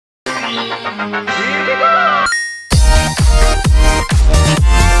Hey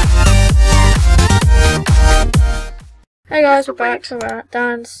guys, we're back. So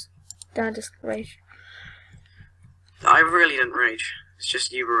Dan just rage. I really didn't rage. It's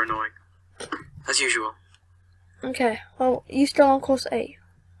just you were annoying, as usual. Okay, well, you still on course 8?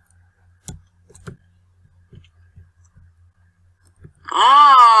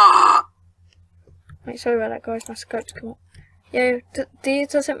 Ah! Wait, sorry about that, guys. My Skype's come up. Yeah, it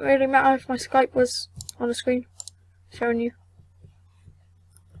doesn't really matter if my Skype was on the screen showing you.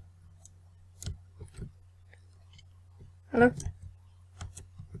 Hello?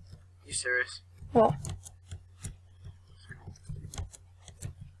 You serious? What?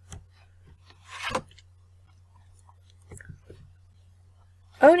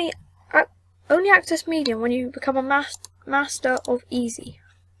 Only access medium when you become a master of easy.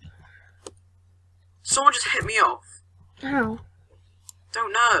 Someone just hit me off. How?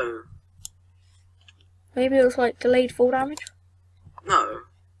 Don't know. Maybe it was like delayed fall damage? No.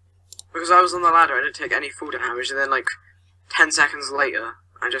 Because I was on the ladder, I didn't take any fall damage, and then like 10 seconds later,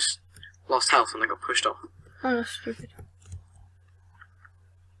 I just lost health and I got pushed off. Oh, that's stupid.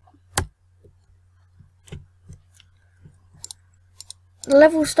 The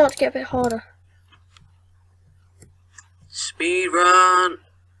levels start to get a bit harder. Speed run.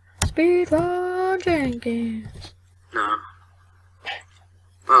 Speed run Jenkins. No.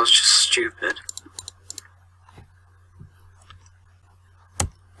 That was just stupid.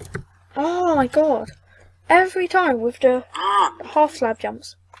 Oh my god. Every time with the half slab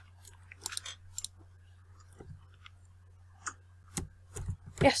jumps.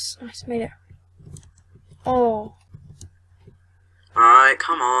 Yes, nice, made it. Oh. Alright,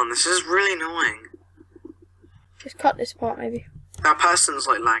 come on, this is really annoying. Just cut this part maybe. That person's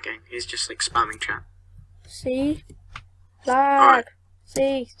like lagging, he's just like spamming chat. See? Lag! Right.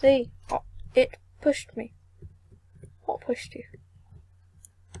 See? Oh, it pushed me. What pushed you?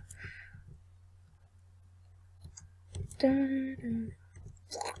 Dun.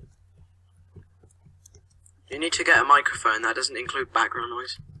 You need to get a microphone that doesn't include background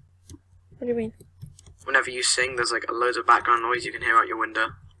noise. What do you mean? Whenever you sing, there's like a load of background noise you can hear out your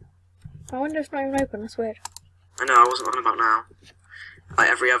window. My window's not even open, that's weird. I know, I wasn't on about now. Like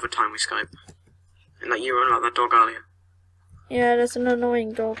every other time we Skype. And like you were on about that dog earlier. Yeah, there's an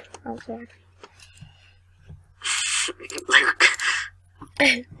annoying dog outside. Luke.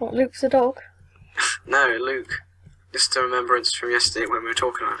 What, Luke's a dog? No, Luke. Just a remembrance from yesterday when we were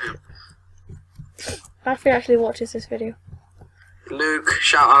talking about him. If he actually watches this video. Luke,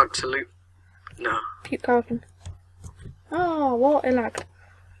 shout out to Luke. No. Puke Carlton. Oh, what? It lagged.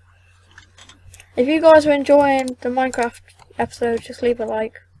 If you guys are enjoying the Minecraft episode, just leave a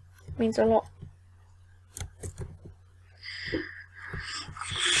like. It means a lot.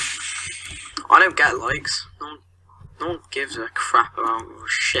 I don't get likes. No one gives a crap about or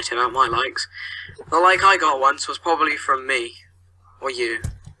shit about my likes. The like I got once was probably from me. Or you.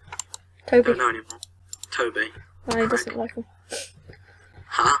 Toby. I don't know anymore. Toby. No, he doesn't like them.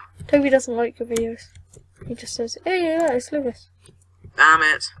 Huh? Toby doesn't like your videos. He just says, hey, yeah, it's Lewis. Damn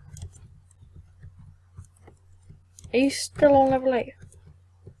it. Are you still on level 8?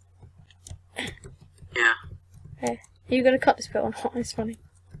 Yeah. Hey, are you going to cut this bit or not? It's funny.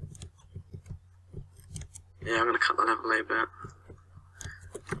 Yeah, I'm gonna cut that level 8 bit.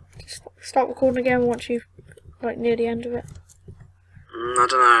 Just start recording again once you've, like, near the end of it. I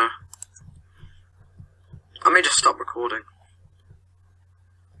don't know. I may just stop recording.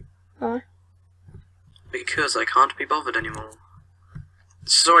 Why? Because I can't be bothered anymore.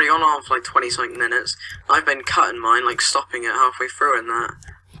 This has already gone on for like 20-something minutes. I've been cutting mine, like stopping it halfway through and that.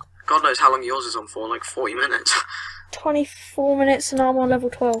 God knows how long yours is on for, like 40 minutes. 24 minutes and I'm on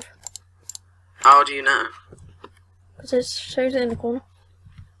level 12. How do you know? Because it shows it in the corner.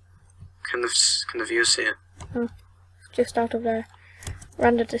 Can the viewers see it? Oh, just out of their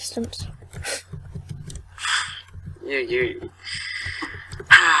render distance. You,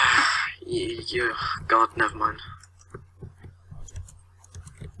 God, never mind.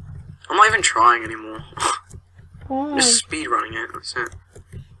 I'm not even trying anymore. Why? I'm just speed running it, that's it.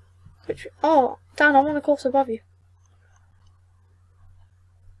 Oh, Dan, I'm on the course above you.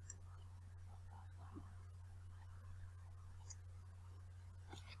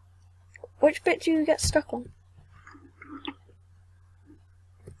 Which bit do you get stuck on?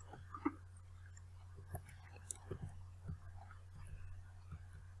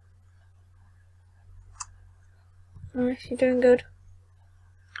 Nice, you're doing good.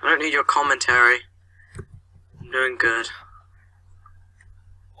 I don't need your commentary. I'm doing good.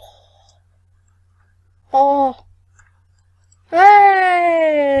 Oh!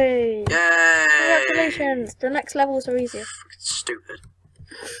 Hey! depends. The next levels are easier. Fucking stupid.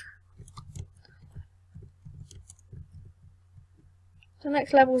 The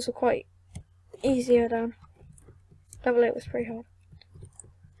next levels are quite easier down. Level 8 was pretty hard.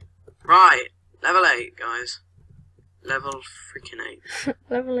 Right, level 8, guys. Level freaking 8.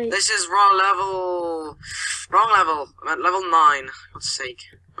 Level 8. This is wrong level. Wrong level. I meant level 9. For God's sake.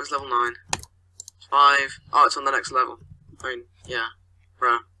 Where's level 9? It's 5. Oh, it's on the next level. I mean, yeah.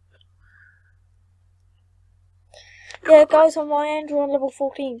 Bro. Yeah, guys, on my end, we're on level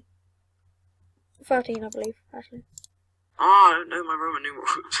 14. 13, I believe, actually. Oh, I don't know my Roman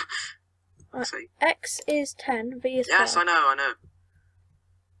numerals. X is 10, V is 5. Yes, I know.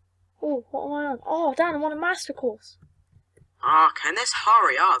 Oh, what am I on? Oh, Dan, I'm on a master course. Oh, can this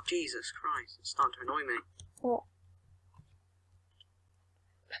hurry up? Jesus Christ, it's starting to annoy me. What?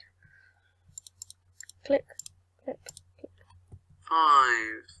 Click, click, click. 5,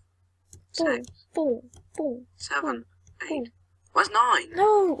 Boom, 6, boom, boom, 7, boom, 8. boom. Where's 9?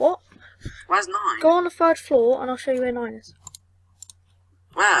 No, what? Where's 9? Go on the 3rd floor and I'll show you where 9 is.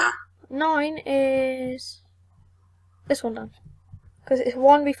 Where? 9 is this one, Dan. Because it's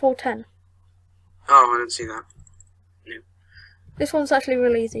 1 before 10. Oh, I didn't see that. No. This one's actually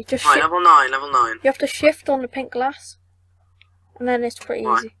really easy. Just Right, level 9, level 9. you have to shift on the pink glass, and then it's pretty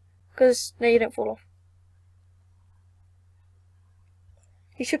Why? easy. Because then you don't fall off.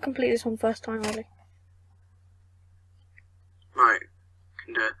 You should complete this one first time, really. Right,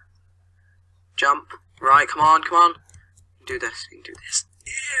 can do it. Jump. Right, come on. You can do this. It's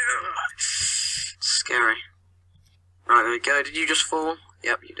scary. Right, there we go. Did you just fall?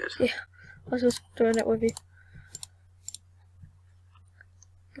 Yep, you did. Yeah, I was just doing it with you.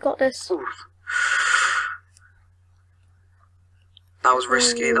 You got this. Ooh. That was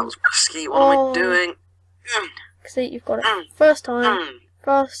risky. What am I doing? See, you've got it. First time.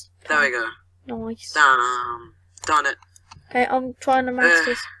 First time. There we go. Nice. Damn. Done it. Okay, I'm trying the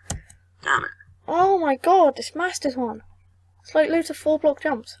Masters. Damn it. Oh my god, this Masters one. It's like loads of 4-block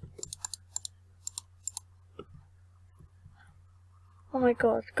jumps. Oh my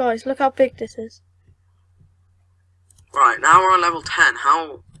god. Guys, look how big this is. Right, now we're on level 10.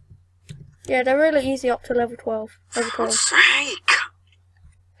 How? Yeah, they're really easy up to level 12. Level For 12. God's sake.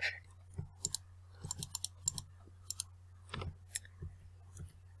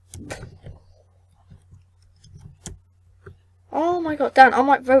 Oh my god, Dan, I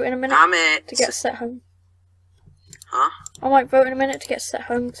might vote in a minute Damn it. to get set home. Huh? I might vote in a minute to get set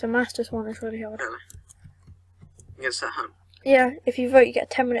home, so Masters one is really hard. Really? You get set home. Yeah, if you vote you get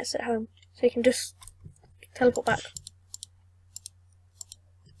 10 minutes at home, so you can just teleport back.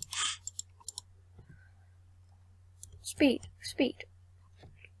 Speed.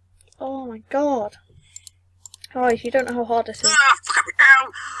 Oh my god. Guys, you don't know how hard this is. Ah, fuck me,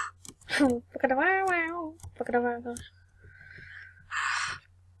 ow! Look at the wow. Look at the wow.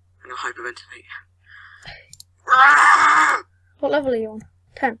 I'm gonna hyperventilate. Ah! What level are you on?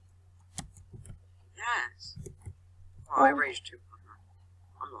 10. Yes. Oh, I raged too.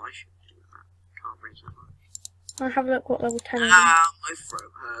 I'm not. I should do that. Can't rage that much. I'll have a look what level 10 is. Ah, my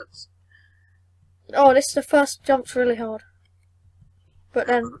throat hurts. Oh, this is the first jump's really hard. But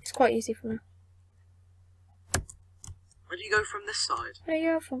then it's quite easy from there. Where do you go from this side? There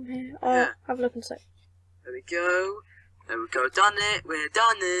you go from here. Oh, Yeah. have a look and sec. There we go. There we go. Done it. We're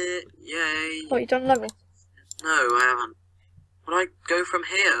done it. Yay. What, you done level? No, I haven't. Would I go from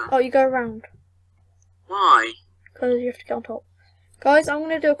here? Oh, you go around. Why? Because you have to get on top. Guys, I'm going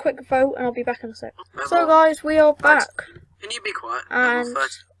to do a quick vote and I'll be back in a sec. Level- So guys, we are back. Can you be quiet? And Level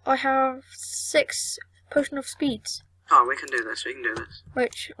 30. I have 6 potion of speeds. Oh, we can do this. We can do this.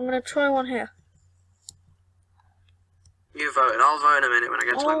 Which, I'm going to try one here. You voted. I'll vote in a minute when I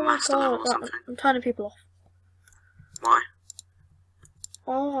get to Oh like my master level or god, something. I'm turning people off. Why?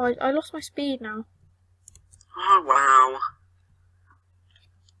 Oh, I lost my speed now. Oh wow.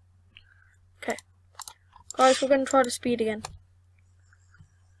 Okay. Guys, we're going to try the speed again.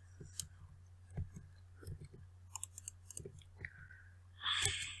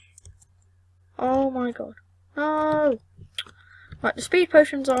 Oh my god. No! Right, the speed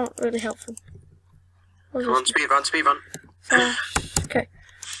potions aren't really helpful. Come on, speed run. Okay.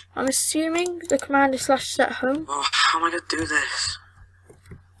 I'm assuming the command is /set home. Oh, how am I gonna do this?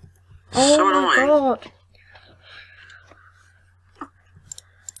 Oh So my annoying. god.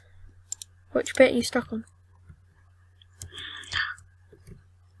 Which bit are you stuck on?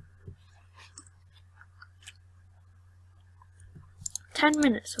 "10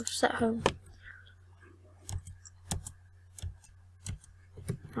 minutes of set home."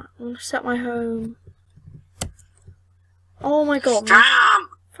 Right, I'm gonna set my home. Oh my god, man. Damn!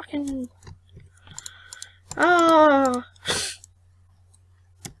 Fucking. Ah!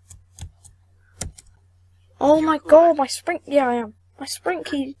 Oh my god, my sprint. Yeah, I am. My sprint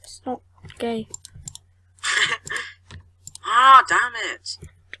key's not gay. Ah, damn it!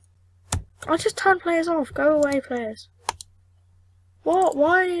 I'll just turn players off. Go away, players. What?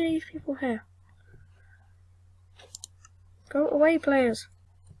 Why are these people here? Go away, players.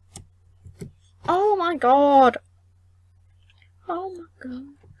 Oh my god. Oh my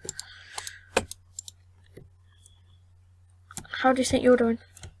god. How do you think you're doing?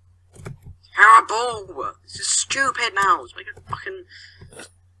 Terrible! This is stupid now. Let's make it fucking.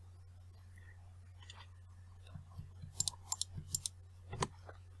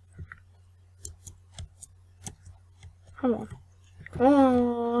 Come on. Come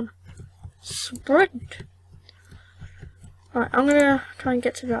on. Sprint. Right, I'm gonna try and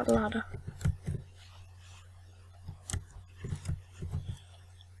get to that ladder.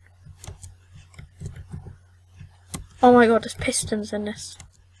 Oh my god, there's pistons in this.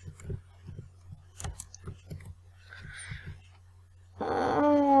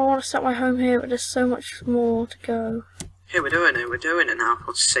 Oh, I want to set my home here, but there's so much more to go. Here, we're doing it now.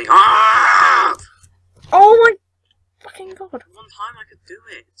 Let's see. Ah! Oh my fucking god. One time I could do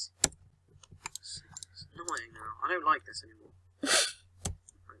it. It's annoying now. I don't like this anymore.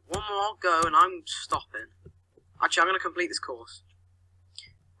 One more go and I'm stopping. Actually, I'm going to complete this course.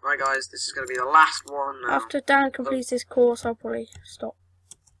 Right, guys, this is going to be the last one now. After Dan completes this course, I'll probably stop.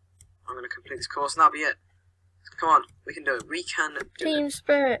 I'm going to complete this course and that'll be it. Come on, we can do it. We can do it. Team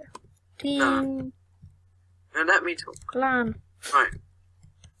spirit. Team... No, let me talk. Clan. Right.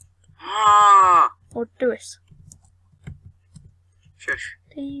 Ah! Or Dewis. Shush.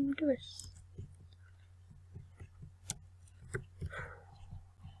 Team Dewis.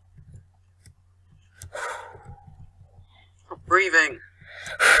 Stop breathing.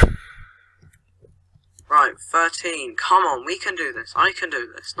 Right, 13. Come on, we can do this. I can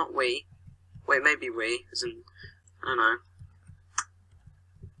do this. Not we. Wait, maybe we. As in, I don't know.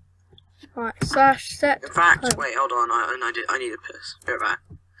 Right, slash set. In fact, home. wait, hold on. I need a piss. Be right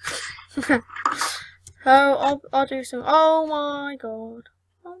back. So I'll do some. Oh my god.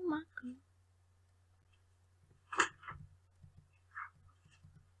 Oh my god.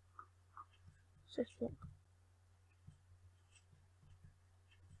 What's this block?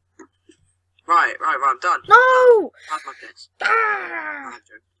 Right, I'm done. No! I've had my piss. Ah!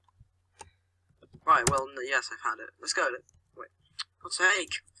 Right, well, yes, I've had it. Let's go. Wait. God's sake.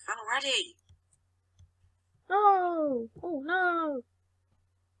 I fell already. No! Oh no!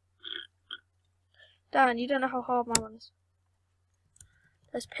 Dan, you don't know how hard my one is.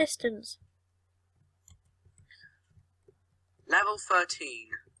 There's pistons. Level 13.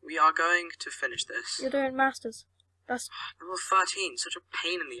 We are going to finish this. You're doing masters. That's Level 13. Such a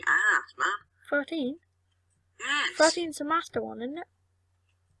pain in the ass, man. 13? Yes. 13's the master one, isn't it?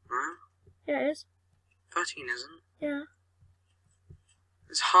 No, Yeah, it is. 13 isn't. Yeah.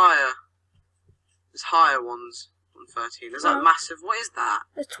 There's higher. There's higher ones on 13. There's No. that massive. What is that?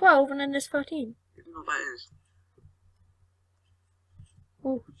 There's 12 and then there's 13. I don't know what that is.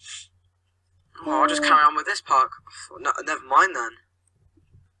 Oh. Oh, I'll just carry on with this park. No, never mind then.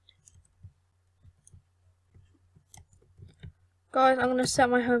 Guys, I'm gonna set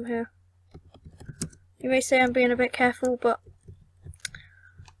my home here. You may say I'm being a bit careful, but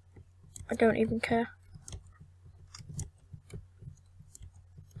I don't even care.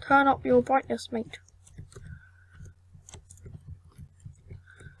 Turn up your brightness, mate.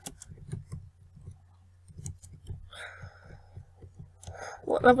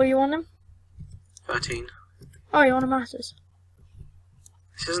 What level are you on then? 13. Oh, you're on a masters.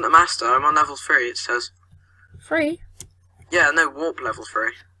 This isn't a master. I'm on level 3. It says. 3? Yeah, no, warp level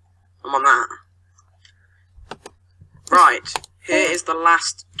 3. I'm on that. Right, here is the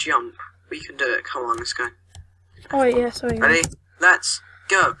last jump. We can do it. Come on, let's go. Oh yeah, sorry. Ready? Let's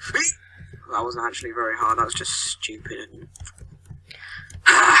go. That wasn't actually very hard. That was just stupid.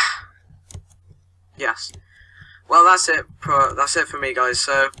 Yes. Well, that's it. That's it for me, guys.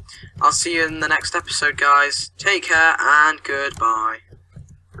 So, I'll see you in the next episode, guys. Take care and goodbye.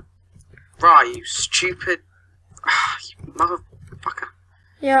 Right, you stupid, you motherfucker.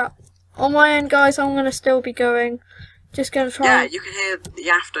 Yeah. On my end, guys, I'm gonna still be going. Just gonna try. Yeah, you can hear the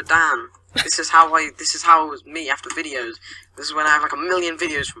after Dan. This is how it was me after videos. This is when I have like a million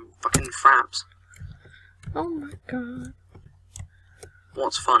videos from fucking fraps. Oh my god.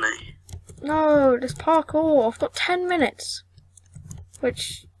 What's funny? No, this parkour. I've got 10 minutes.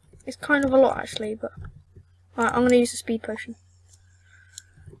 Which is kind of a lot actually, but right, I'm gonna use the speed potion.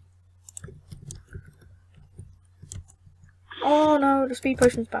 Oh no, the speed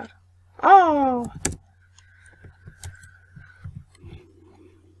potion's bad. Oh!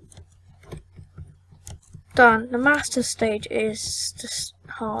 Dan, the master stage is just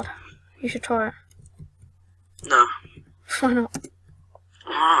hard. You should try it. No. Why not? Oh,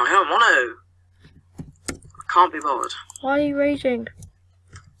 I don't want to. I can't be bothered. Why are you raging?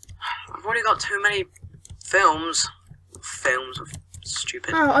 I've already got too many films. Films of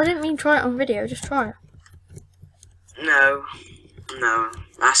stupid. No, I didn't mean try it on video, just try it. No. No.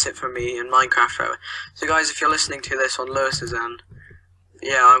 That's it for me in Minecraft forever. So guys, if you're listening to this on Lewis's end,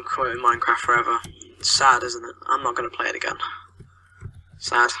 yeah, I'm quitting Minecraft forever. It's sad, isn't it? I'm not going to play it again.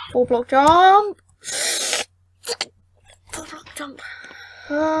 Sad. 4-block jump! 4-block jump.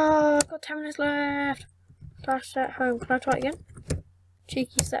 Oh, I've got 10 minutes left. Dash set home. Can I try it again?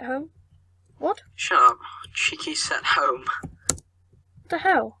 Cheeky set home. What? Shut up. Cheeky set home. What the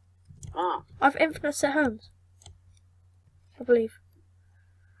hell? What? I've infinite set homes. I believe.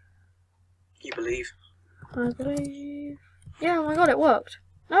 You believe? I believe. Yeah, oh my god, it worked.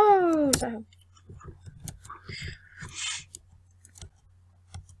 No, set home.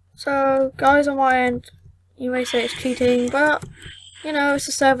 So, guys on my end, you may say it's cheating, but, you know, it's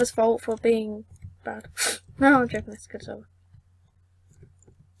the server's fault for being bad. No, I'm joking, it's a good server.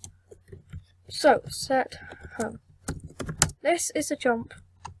 So, set home. This is a jump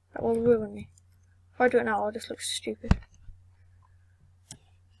that will ruin me. If I do it now, I'll just look stupid.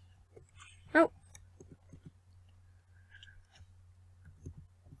 Nope.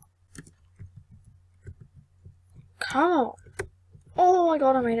 Come on. Oh my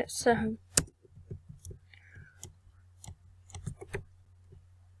god, I made it. Set home.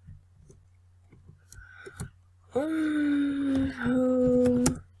 Home.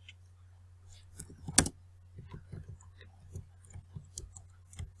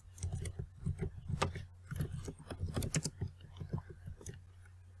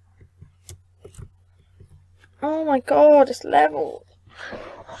 Oh my god, this level.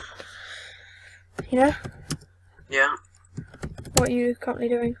 You know? Yeah. What are you currently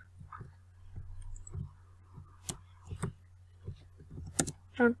doing?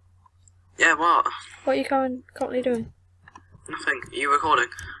 John? Yeah, what? What are you currently doing? Nothing. Are you recording?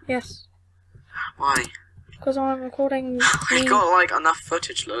 Yes. Why? Because I'm recording I got like enough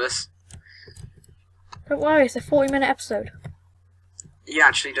footage, Lewis. Don't worry, it's a 40-minute episode. You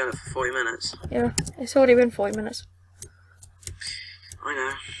actually done it for 40 minutes. Yeah, it's already been 40 minutes. I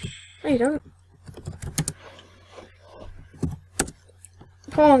know. No, you don't.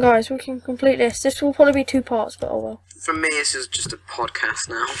 Come on, guys, we can complete this. This will probably be 2 parts, but oh well. For me, this is just a podcast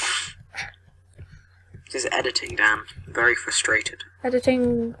now. This is editing, Dan. I'm very frustrated.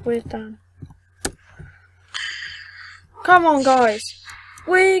 Editing with Dan. Come on, guys.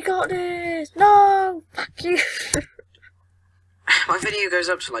 We got this. No, fuck you. My video goes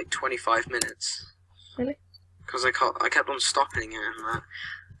up to like 25 minutes. Really? Because I kept on stopping it and that.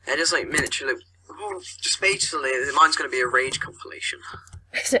 It is like miniature. Just basically, mine's going to be a rage compilation.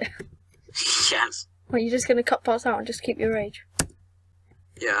 Is it? Yes. Well, you're just gonna cut parts out and just keep your rage.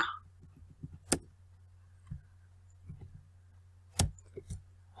 Yeah.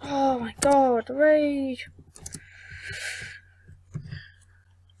 Oh my god, the rage.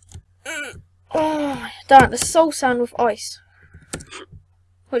 Oh, damn, the soul sound with ice.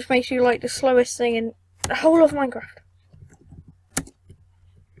 Which makes you like the slowest thing in the whole of Minecraft.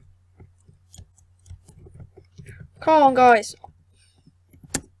 Come on, guys.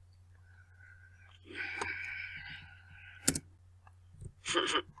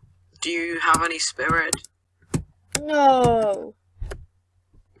 Do you have any spirit? No.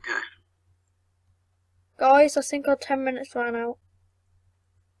 Okay. Guys, I think our 10 minutes ran out. What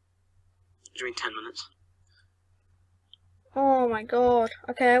do you mean 10 minutes? Oh my god.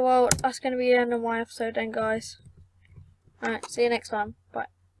 Okay, well, that's going to be the end of my episode then, guys. Alright, see you next time. Bye.